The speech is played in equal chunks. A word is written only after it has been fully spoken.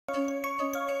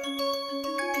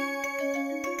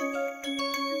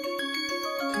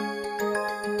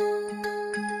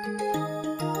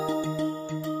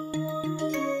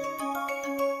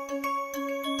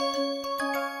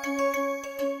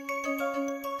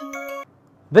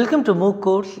Welcome to MOOC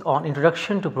course on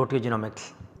Introduction to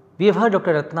Proteogenomics. We have heard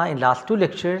Dr. Ratna in last two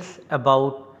lectures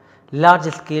about large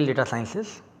scale data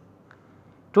sciences.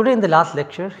 Today in the last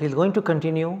lecture he is going to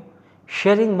continue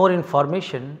sharing more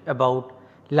information about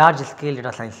large scale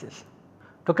data sciences.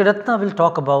 Dr. Ratna will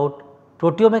talk about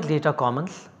proteomic data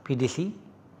commons PDC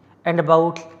and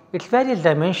about its various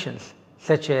dimensions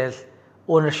such as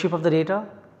ownership of the data,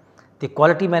 the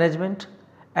quality management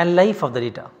and life of the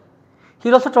data. He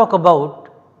will also talk about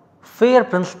F.A.I.R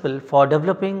principle for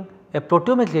developing a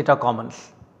proteomic data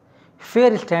commons.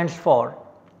 F.A.I.R stands for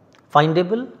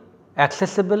findable,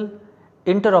 accessible,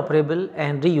 interoperable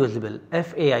and reusable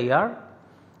F.A.I.R.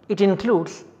 It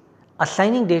includes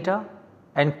assigning data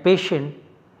and patient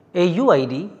a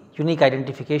UID, unique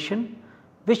identification,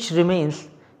 which remains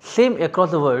same across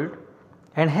the world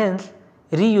and hence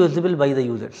reusable by the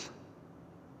users.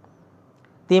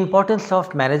 The importance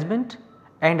of management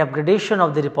and upgradation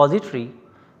of the repository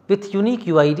with unique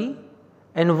UID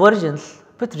and versions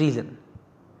with reason.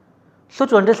 So,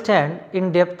 to understand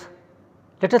in depth,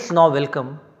 let us now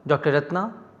welcome Dr.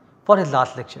 Ratna for his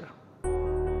last lecture.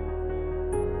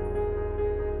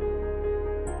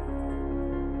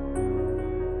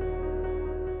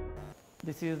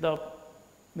 This is the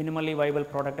minimally viable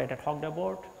product that I talked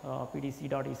about,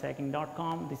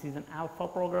 pdc.ecycling.com. This is an alpha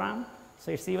program,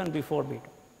 so it is even before beta,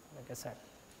 like I said.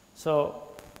 So,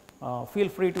 feel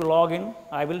free to log in.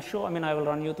 I will show, I will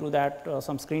run you through that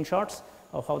some screenshots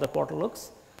of how the portal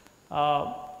looks.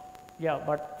 Yeah,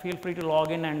 but feel free to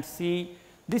log in and see.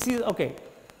 This is okay.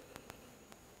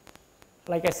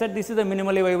 Like I said, this is a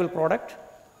minimally viable product.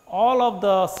 All of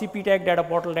the CPTAG data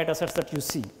portal data sets that you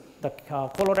see, the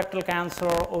colorectal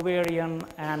cancer, ovarian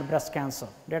and breast cancer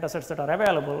data sets that are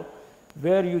available,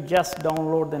 where you just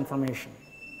download the information.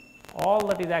 All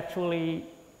that is actually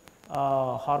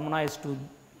harmonized to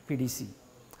PDC.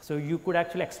 So, you could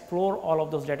actually explore all of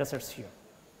those data sets here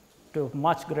to a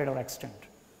much greater extent.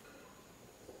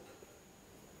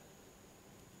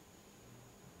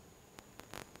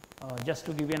 Just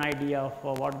to give you an idea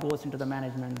of what goes into the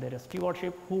management, there is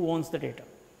stewardship, who owns the data.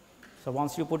 So,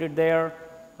 once you put it there,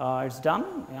 it is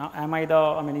done. Am I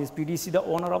the, is PDC the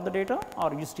owner of the data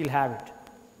or you still have it?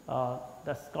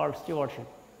 That is called stewardship.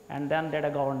 And then data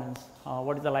governance,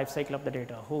 what is the life cycle of the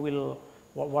data, who will,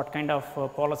 what kind of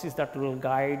policies that will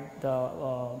guide the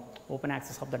open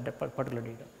access of that particular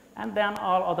data. And then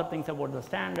all other things about the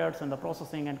standards and the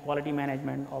processing and quality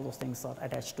management, all those things are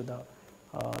attached to the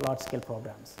large scale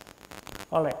programs.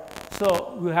 All right.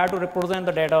 So, we have to represent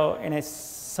the data in a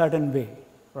certain way,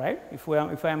 right. If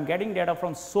I am getting data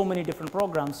from so many different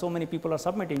programs, so many people are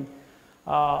submitting,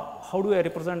 how do I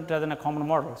represent it as in a common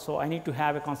model? So, I need to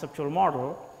have a conceptual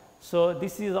model. So,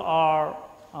 this is our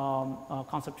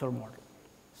conceptual model.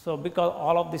 So, because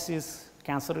all of this is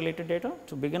cancer related data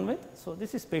to begin with, so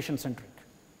this is patient centric.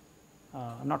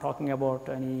 I am not talking about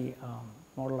any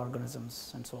model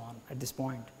organisms and so on at this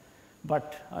point,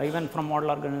 but even from model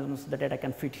organisms the data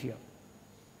can fit here,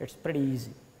 it is pretty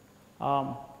easy.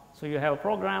 So, you have a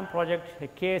program, project, a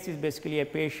case is basically a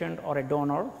patient or a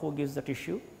donor who gives the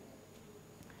tissue,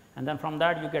 and then from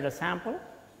that you get a sample.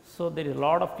 So, there is a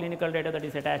lot of clinical data that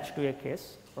is attached to a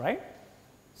case, right.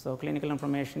 So, clinical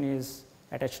information is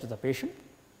attached to the patient,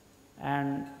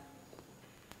 and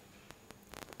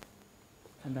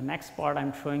the next part I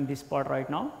am showing this part right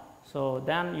now. So,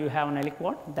 then you have an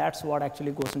aliquot, that is what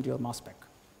actually goes into your mass spec,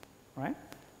 right.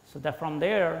 So, that from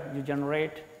there you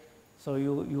generate, so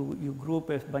you group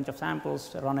a bunch of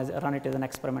samples, run it as an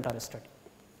experiment or a study,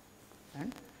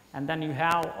 right. And then you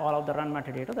have all of the run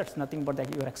metadata, that is nothing but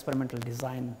your experimental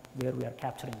design where we are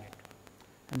capturing it.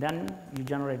 And then you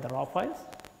generate the raw files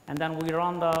and then we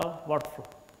run the workflow.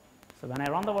 So, when I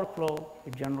run the workflow,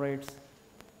 it generates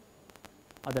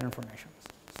other information.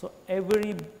 So,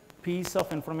 every piece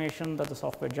of information that the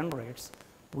software generates,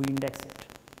 we index it.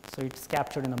 So, it is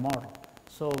captured in the model.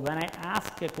 So, when I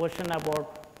ask a question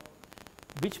about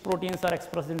which proteins are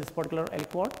expressed in this particular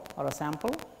aliquot or a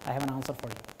sample, I have an answer for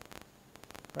you,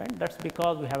 right. That is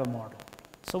because we have a model.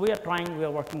 So, we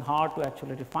are working hard to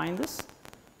actually refine this.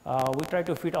 We try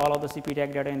to fit all of the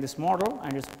CPTAG data in this model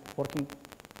and it is working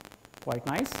quite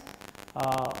nice,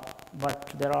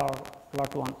 but there are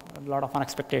a lot of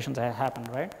unexpectations that have happened,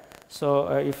 right. So,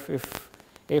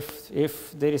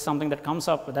 if there is something that comes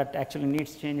up that actually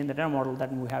needs change in the data model,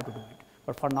 then we have to do it,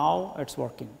 but for now it is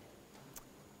working.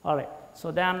 All right. So,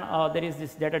 then there is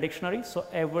this data dictionary. So,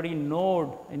 every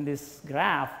node in this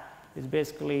graph is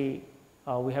basically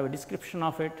we have a description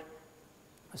of it.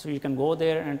 So, you can go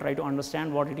there and try to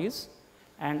understand what it is,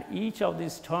 and each of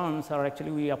these terms are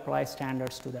actually we apply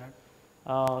standards to that.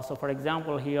 So, for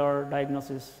example, here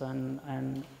diagnosis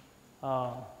and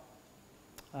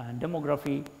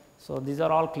demography. So, these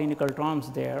are all clinical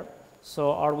terms there.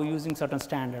 So, are we using certain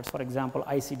standards, for example,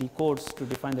 ICD codes to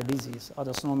define the disease or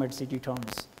the SNOMED city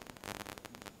terms?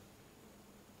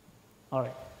 All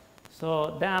right.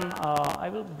 So, then I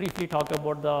will briefly talk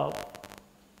about the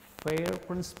FAIR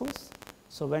principles.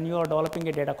 So, when you are developing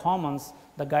a data commons,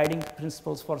 the guiding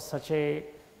principles for such a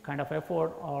kind of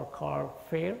effort are called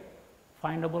FAIR: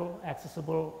 findable,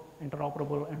 accessible,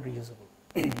 interoperable, and reusable.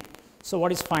 So,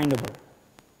 what is findable?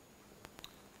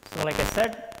 So, like I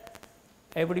said,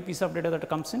 every piece of data that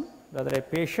comes in, whether a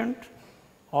patient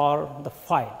or the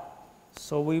file.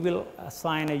 So, we will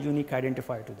assign a unique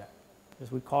identifier to that.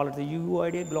 We call it the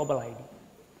UUID, global ID,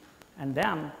 and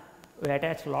then we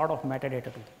attach a lot of metadata to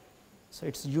it. So,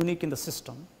 it is unique in the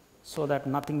system, so that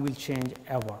nothing will change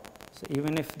ever. So,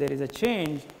 even if there is a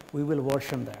change, we will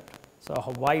version that. So,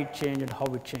 why it changed and how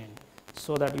it changed,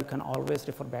 so that you can always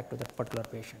refer back to that particular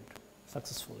patient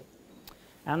successfully.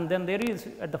 And then there is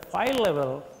at the file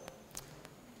level,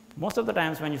 most of the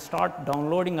times when you start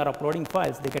downloading or uploading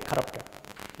files, they get corrupted,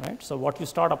 right. So, what you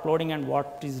start uploading and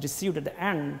what is received at the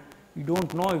end, you do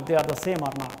not know if they are the same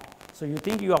or not. So, you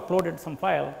think you uploaded some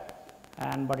file,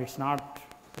 but it is not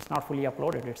fully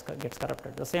uploaded, it gets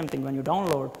corrupted. The same thing when you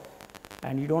download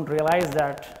and you do not realize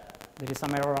that there is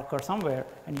some error occur somewhere,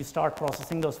 and you start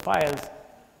processing those files,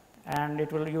 and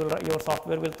it will your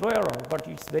software will throw error, but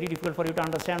it is very difficult for you to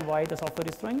understand why the software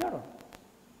is throwing error,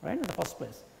 right, in the first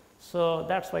place. So,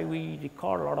 that is why we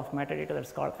record a lot of metadata that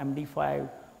is called MD5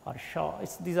 or SHA.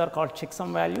 These are called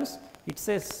checksum values. It is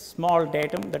a small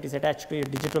datum that is attached to a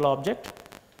digital object.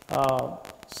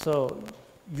 So,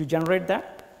 you generate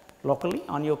that locally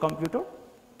on your computer,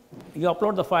 you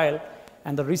upload the file,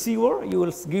 and the receiver, you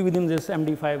will give him this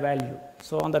MD5 value.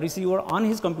 So, on the receiver on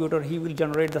his computer, he will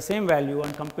generate the same value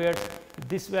and compare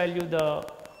this value,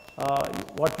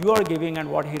 what you are giving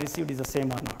and what he received is the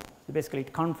same or not. So, basically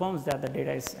it confirms that the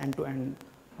data is end to end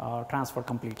transferred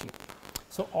completely.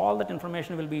 So, all that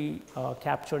information will be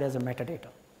captured as a metadata.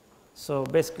 So,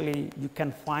 basically you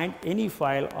can find any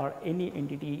file or any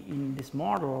entity in this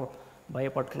model by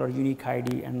a particular unique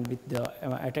ID and with the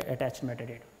attached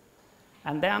metadata.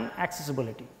 And then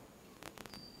accessibility.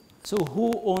 So,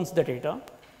 who owns the data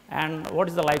and what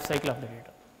is the life cycle of the data?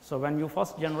 So, when you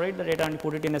first generate the data and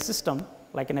put it in a system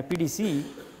like in a PDC,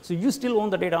 so you still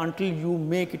own the data until you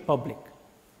make it public,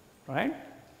 right.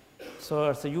 So,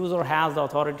 as the user has the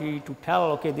authority to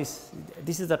tell, okay, this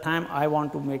is the time I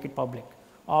want to make it public,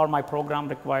 or my program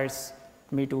requires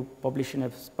me to publish in a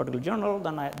particular journal,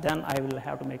 then I will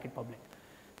have to make it public.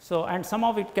 So, and some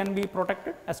of it can be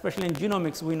protected, especially in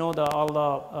genomics, we know all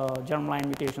the germline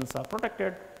mutations are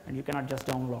protected and you cannot just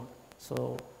download.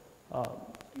 So,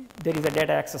 there is a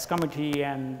data access committee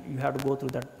and you have to go through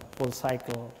that whole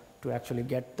cycle to actually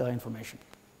get the information.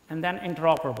 And then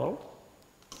interoperable.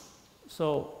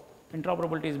 So,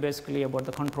 interoperability is basically about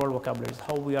the control vocabularies,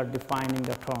 how we are defining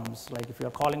the terms, like if you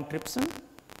are calling trypsin,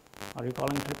 are you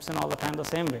calling trypsin all the time the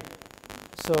same way?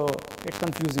 So, it is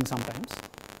confusing sometimes.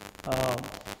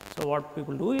 So, what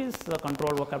people do is the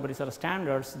control vocabularies or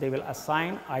standards, they will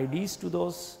assign IDs to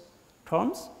those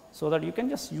terms, so that you can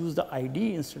just use the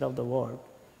ID instead of the word.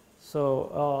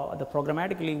 So, the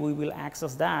programmatically we will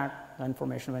access that the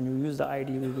information. When you use the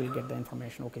ID, we will get the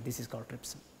information, okay, this is called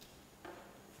trypsin,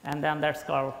 and then that is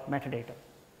called metadata.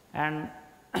 And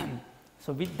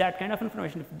so, with that kind of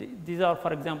information, these are,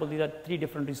 for example, these are 3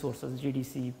 different resources,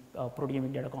 GDC,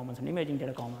 proteomic data commons and imaging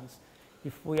data commons.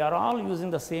 If we are all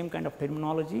using the same kind of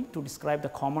terminology to describe the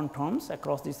common terms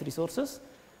across these resources,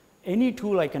 any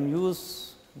tool I can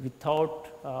use without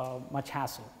much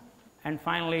hassle. And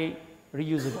finally,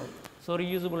 reusable. So,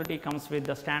 reusability comes with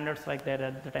the standards like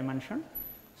that I mentioned.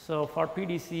 So, for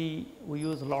PDC, we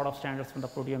use a lot of standards from the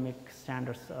proteomic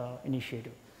standards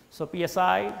initiative. So,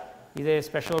 PSI is a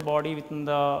special body within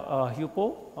the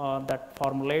HUPO that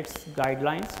formulates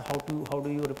guidelines, how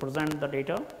do you represent the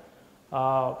data,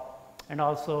 and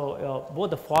also both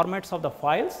the formats of the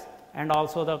files and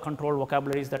also the control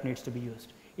vocabularies that needs to be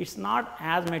used. It is not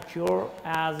as mature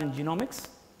as in genomics,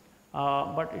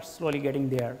 but it is slowly getting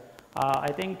there.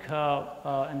 I think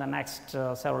in the next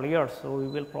several years, so we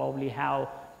will probably have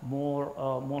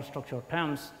more structured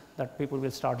terms that people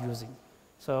will start using.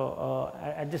 So,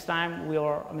 at this time we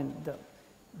are,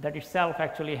 that itself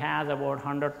actually has about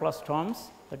 100 plus terms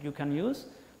that you can use,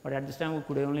 but at this time we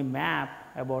could only map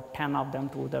about 10 of them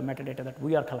to the metadata that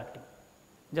we are collecting.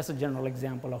 Just a general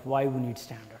example of why we need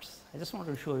standards. I just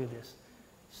wanted to show you this.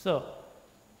 So,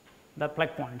 the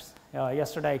plug points.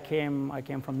 Yesterday I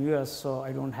came from US, so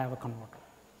I do not have a converter.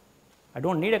 I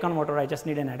don't need a converter, I just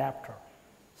need an adapter.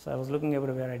 So I was looking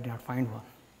everywhere, I did not find one.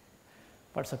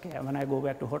 But it's okay, when I go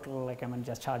back to hotel, like I'm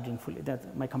just charging fully,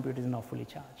 that my computer is now fully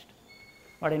charged.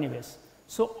 But anyways,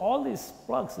 so all these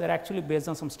plugs, they're actually based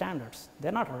on some standards.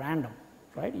 They're not random,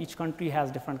 right? Each country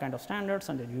has different kind of standards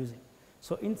and they're using.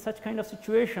 So in such kind of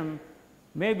situation,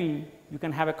 maybe you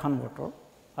can have a converter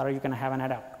or you can have an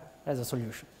adapter as a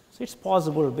solution. So it's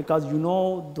possible because you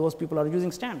know those people are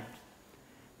using standards.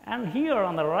 And here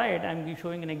on the right, I'm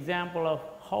showing an example of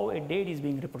how a date is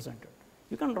being represented.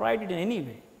 You can write it in any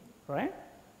way, right?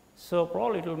 So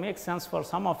probably it will make sense for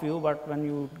some of you, but when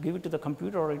you give it to the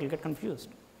computer, it will get confused.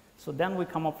 So then we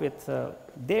come up with,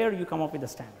 there you come up with the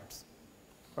standards,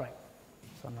 right?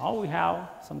 So now we have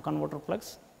some converter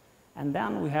plugs, and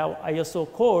then we have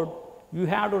ISO code. You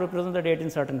have to represent the date in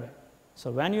certain way. So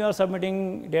when you are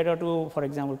submitting data to, for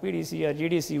example, PDC or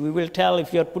GDC, we will tell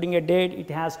if you are putting a date, it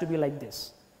has to be like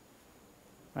this,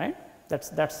 right?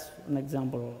 That's an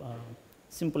example,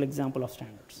 simple example of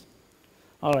standards.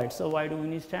 All right, so why do we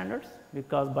need standards?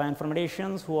 Because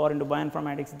bioinformaticians who are into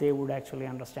bioinformatics, they would actually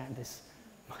understand this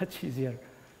much easier.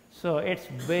 So it's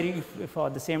very, if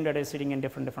the same data is sitting in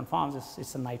different forms,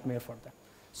 it's a nightmare for them.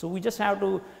 So we just have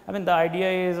to, I mean, the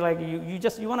idea is like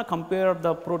you want to compare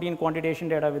the protein quantitation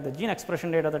data with the gene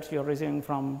expression data that you're receiving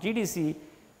from GDC.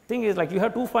 Thing is like you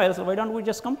have two files, so why don't we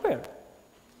just compare?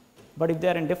 But if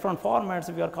they're in different formats,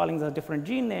 if you are calling the different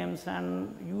gene names,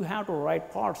 and you have to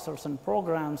write parsers and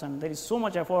programs, and there is so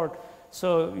much effort,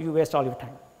 so you waste all your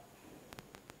time.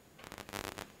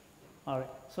 All right,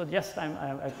 so just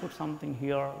I put something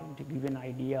here to give you an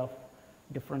idea of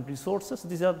different resources.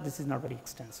 This is not very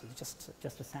extensive,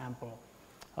 just a sample.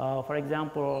 For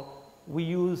example, we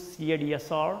use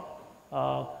CADSR,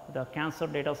 the Cancer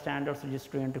Data Standards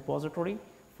Registry and Repository,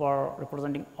 for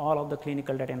representing all of the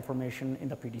clinical data information in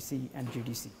the PDC and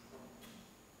GDC.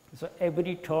 So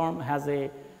every term has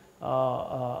a,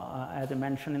 as I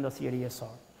mentioned in the CADSR.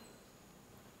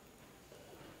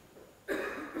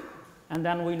 And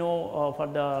then we know for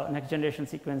the next generation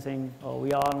sequencing,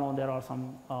 we all know there are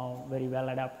some very well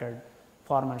adapted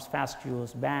formats,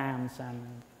 FASTUs, BAMs, and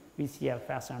VCF,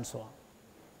 FAST, and so on.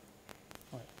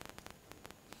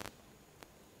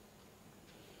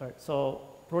 All right, so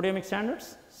proteomic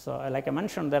standards. So like I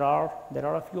mentioned, there are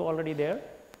a few already there.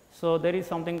 So there is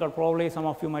something called, probably some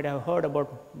of you might have heard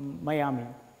about Miami.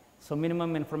 So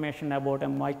minimum information about a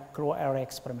microarray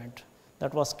experiment.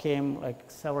 That came like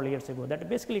several years ago. That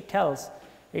basically tells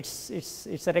it's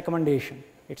a recommendation.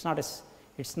 It's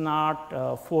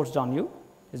not forced on you.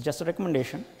 It's just a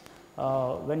recommendation.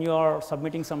 When you are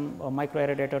submitting some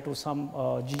microarray data to some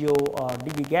geo or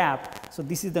DB gap, so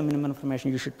this is the minimum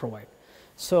information you should provide.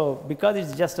 So because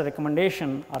it's just a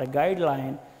recommendation or a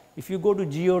guideline, if you go to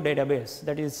geo database,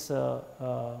 that is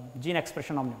Gene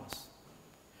Expression Omnibus,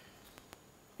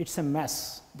 it's a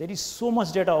mess. There is so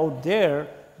much data out there.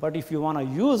 But if you want to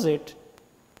use it,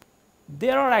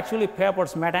 there are actually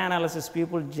papers, meta-analysis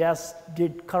people just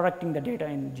did correcting the data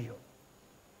in geo.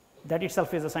 That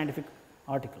itself is a scientific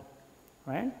article,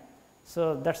 right?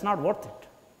 So that's not worth it.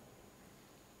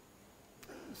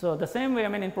 So the same way, I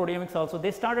mean, in proteomics also,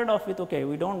 they started off with, okay,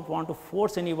 we don't want to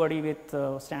force anybody with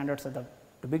standards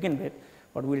to begin with,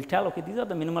 but we'll tell, okay, these are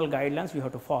the minimal guidelines you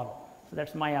have to follow. So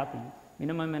that's MIAPI,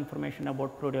 minimum information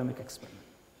about proteomic experiment,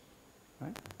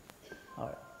 right? All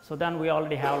right. So then we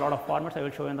already have a lot of formats I will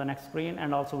show you on the next screen,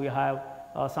 and also we have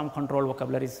some control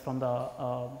vocabularies from the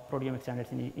proteomic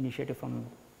standards initiative from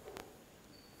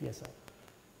PSI.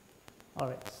 All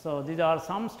right, so these are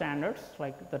some standards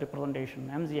like the representation,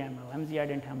 MZML,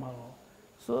 MZIdentML.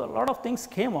 So a lot of things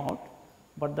came out,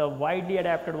 but the widely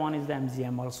adapted one is the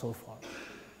MZML so far,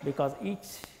 because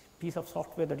each piece of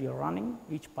software that you're running,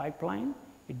 each pipeline,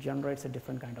 it generates a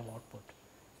different kind of output.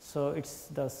 So it's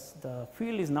the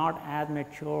field is not as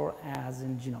mature as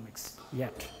in genomics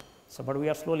yet. So, but we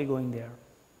are slowly going there.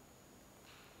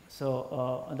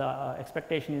 So the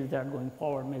expectation is that going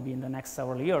forward, maybe in the next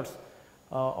several years,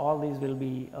 all these will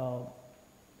be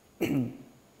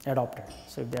adopted.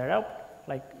 So if they adopt,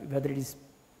 like whether it is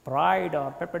PRIDE or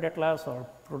Pepper Data Labs or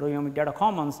Proteomic Data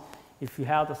Commons, if you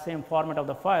have the same format of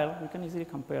the file, you can easily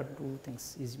compare two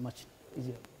things. Is much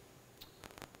easier.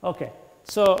 Okay.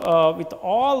 So with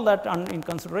all that in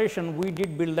consideration, we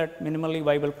did build that minimally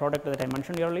viable product that I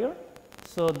mentioned earlier.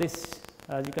 So this,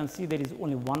 as you can see, there is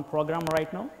only one program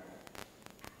right now.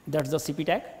 That's the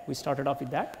CPTAC. We started off with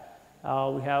that.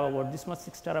 We have about this much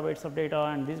 6 terabytes of data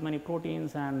and this many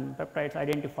proteins and peptides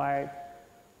identified.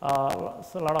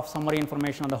 So a lot of summary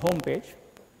information on the home page.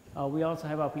 We also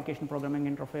have application programming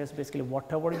interface. Basically,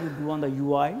 whatever you do on the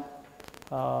UI,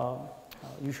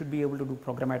 you should be able to do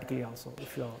programmatically also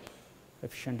if you are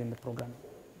efficient in the programming.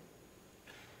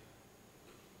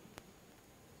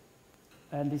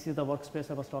 And this is the workspace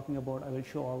I was talking about. I will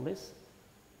show all this.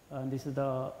 And this is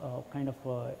the kind of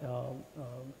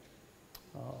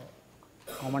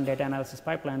common data analysis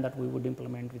pipeline that we would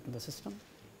implement within the system.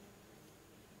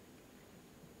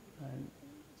 And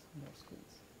some more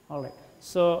screens. All right.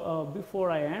 So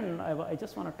before I end, I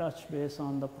just want to touch base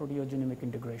on the proteogenomic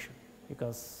integration,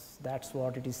 because that's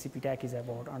what it is CPTAC is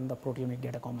about and the proteomic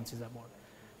data commons is about.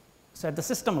 So at the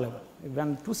system level,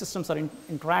 when two systems are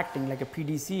interacting like a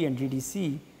PDC and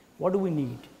GDC, what do we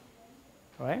need,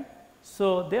 right?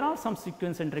 So there are some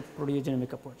sequence-centric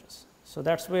proteogenomic approaches. So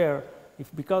that's where,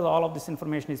 because all of this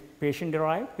information is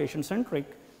patient-derived, patient-centric,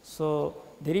 so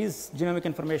there is genomic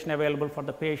information available for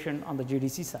the patient on the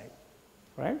GDC side,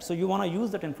 right? So you want to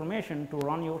use that information to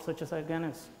run your searches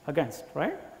against,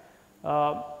 right?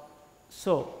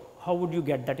 So how would you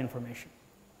get that information?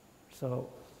 So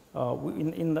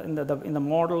in the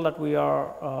model that we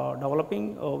are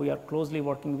developing, we are closely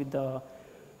working with the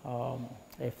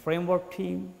a framework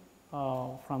team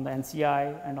from the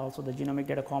NCI and also the genomic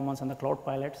data commons and the cloud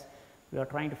pilots. We are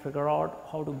trying to figure out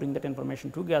how to bring that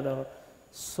information together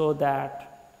so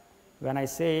that when I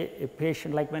say a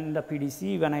patient, like when in the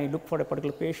PDC, when I look for a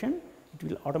particular patient, it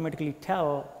will automatically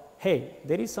tell, hey,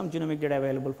 there is some genomic data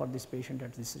available for this patient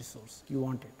at this resource, you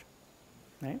want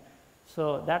it, right?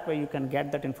 So that way you can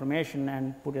get that information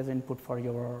and put as input for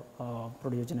your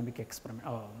proteogenomic experiment,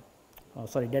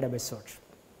 database search.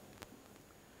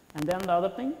 And then the other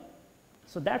thing,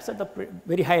 so that's at the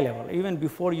very high level, even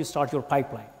before you start your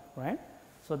pipeline, right?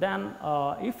 So then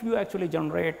if you actually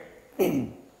generate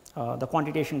the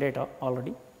quantitation data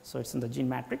already, so it's in the gene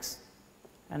matrix,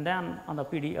 and then on the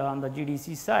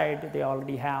GDC side, they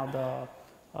already have the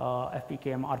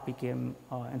FPKM, RPKM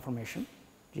information,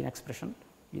 gene expression.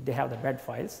 They have the bed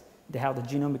files, they have the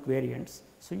genomic variants.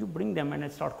 So you bring them and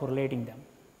start correlating them,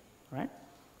 right?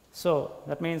 So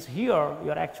that means here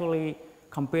you are actually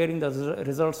comparing the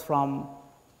results from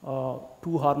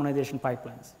two harmonization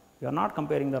pipelines. You are not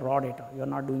comparing the raw data, you are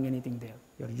not doing anything there.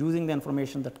 You are using the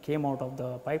information that came out of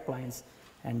the pipelines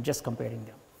and just comparing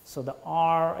them. So the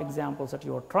R examples that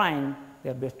you are trying, they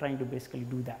are trying to basically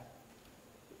do that.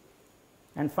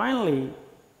 And finally,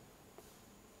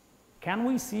 can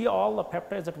we see all the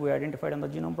peptides that we identified in the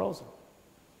genome browser?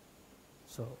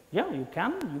 So yeah, you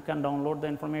can download the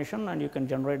information and you can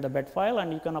generate the bed file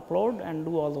and you can upload and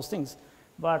do all those things,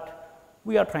 but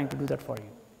we are trying to do that for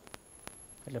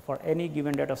you. For any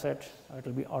given data set, it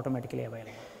will be automatically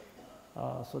available.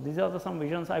 So these are some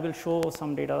visions. I will show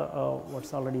some data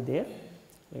what's already there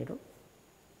later.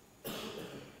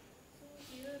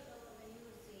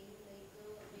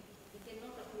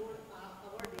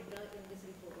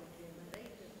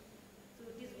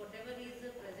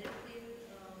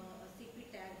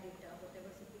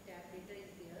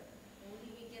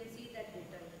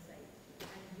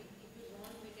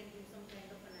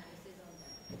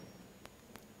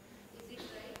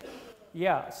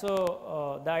 Yeah,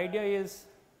 so the idea is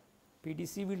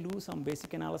PDC will do some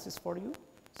basic analysis for you.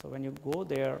 So when you go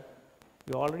there,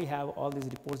 you already have all these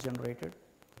reports generated.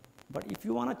 But if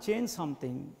you want to change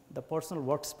something, the personal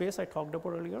workspace I talked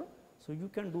about earlier, so you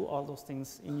can do all those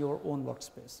things in your own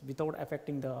workspace without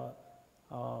affecting the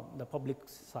public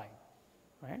side,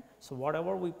 right? So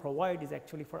whatever we provide is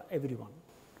actually for everyone.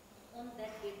 On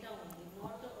that data only,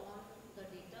 not on the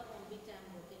data on which I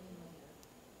am working in my lab.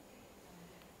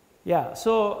 Yeah,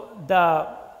 so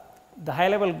the high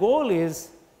level goal is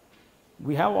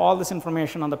we have all this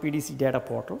information on the PDC data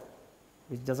portal,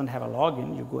 which doesn't have a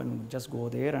login. You go and just go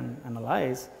there and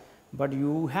analyze, but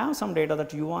you have some data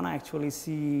that you want to actually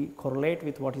see correlate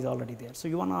with what is already there. So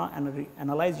you want to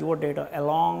analyze your data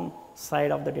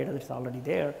alongside of the data that's already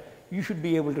there. You should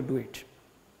be able to do it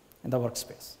in the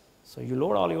workspace. So you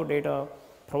load all your data,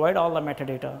 provide all the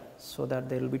metadata so that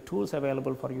there will be tools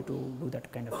available for you to do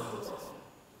that kind of analysis.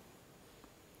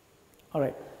 All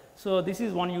right. So this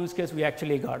is one use case we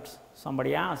actually got.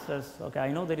 Somebody asked us, okay,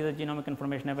 I know there is a genomic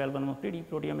information available in a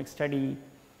proteomic study,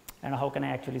 and how can I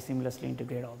actually seamlessly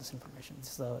integrate all this information?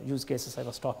 This is the use cases I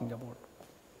was talking about.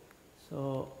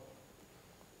 So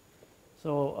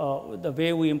the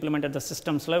way we implemented the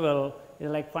systems level is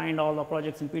like find all the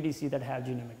projects in PDC that have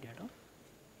genomic data.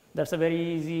 That's a very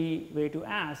easy way to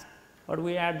ask, but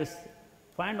we add this,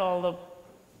 find all the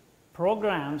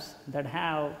programs that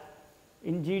have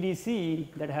in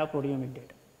GDC that have proteomic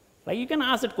data. Like you can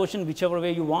ask that question whichever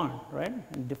way you want, right,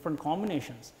 in different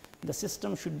combinations. The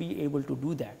system should be able to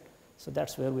do that. So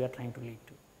that's where we are trying to lead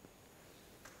to.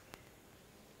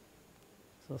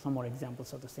 So some more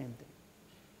examples of the same thing.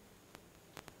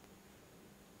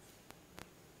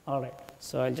 All right.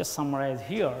 So, I will just summarize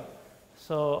here.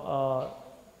 So,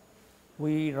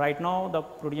 we right now the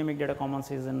proteomic data commons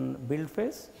is in build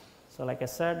phase. So, like I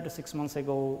said 6 months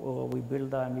ago we built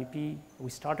the MVP,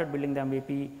 we started building the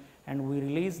MVP and we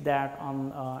released that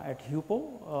on at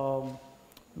HUPO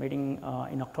meeting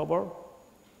in October.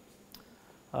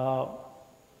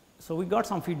 So, we got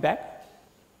some feedback,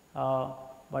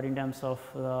 but in terms of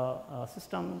the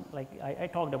system, like I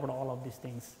talked about all of these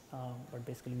things, but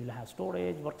basically we will have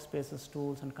storage, workspaces,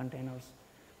 tools and containers,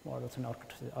 models and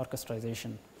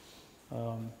orchestration.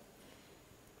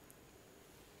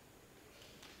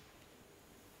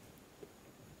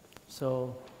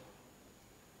 So,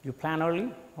 you plan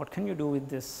early, what can you do with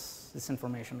this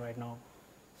information right now?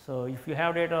 So, if you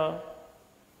have data,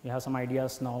 you have some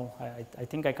ideas now, I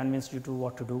think I convinced you to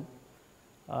what to do.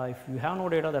 If you have no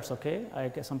data, that is okay. I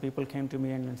guess some people came to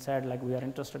me and said like we are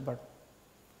interested, but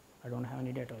I do not have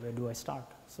any data, where do I start?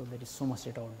 So, there is so much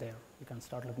data out there, you can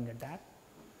start looking at that.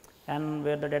 And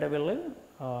where the data will live,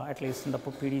 at least in the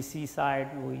PDC side,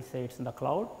 we say it is in the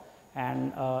cloud,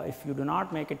 and if you do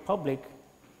not make it public,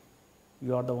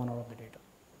 you are the owner of the data.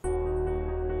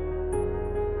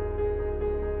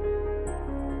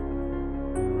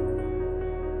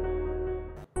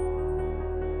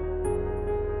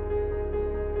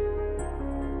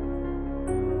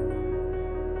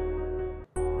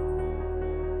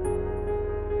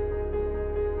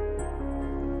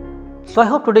 So, I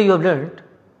hope today you have learned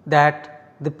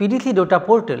that the PDC data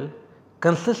portal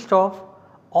consists of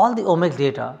all the omics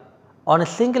data on a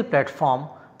single platform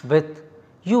with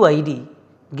UID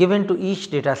given to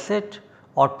each data set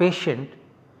or patient,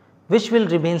 which will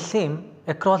remain same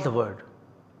across the world.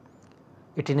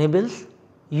 It enables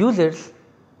users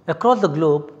across the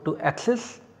globe to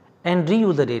access and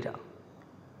reuse the data.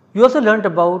 You also learned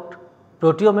about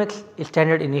proteomics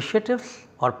standard initiatives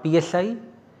or PSI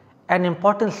and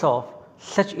importance of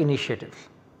such initiatives.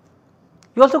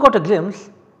 You also got a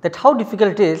glimpse that how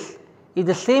difficult it is if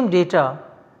the same data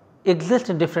exists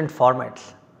in different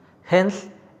formats. Hence,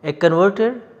 a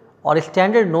converter or a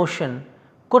standard notion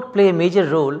could play a major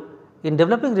role in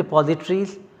developing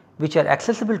repositories which are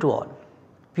accessible to all.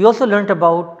 We also learnt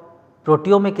about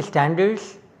proteomic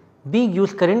standards being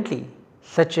used currently,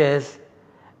 such as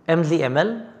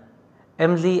MZML,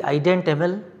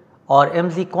 MZIdentML or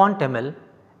MZQuantML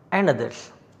and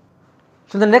others.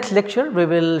 So, in the next lecture we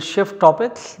will shift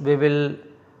topics, we will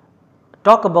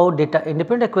talk about data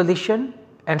independent acquisition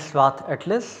and Swath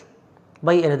Atlas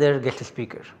by another guest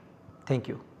speaker. Thank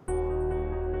you.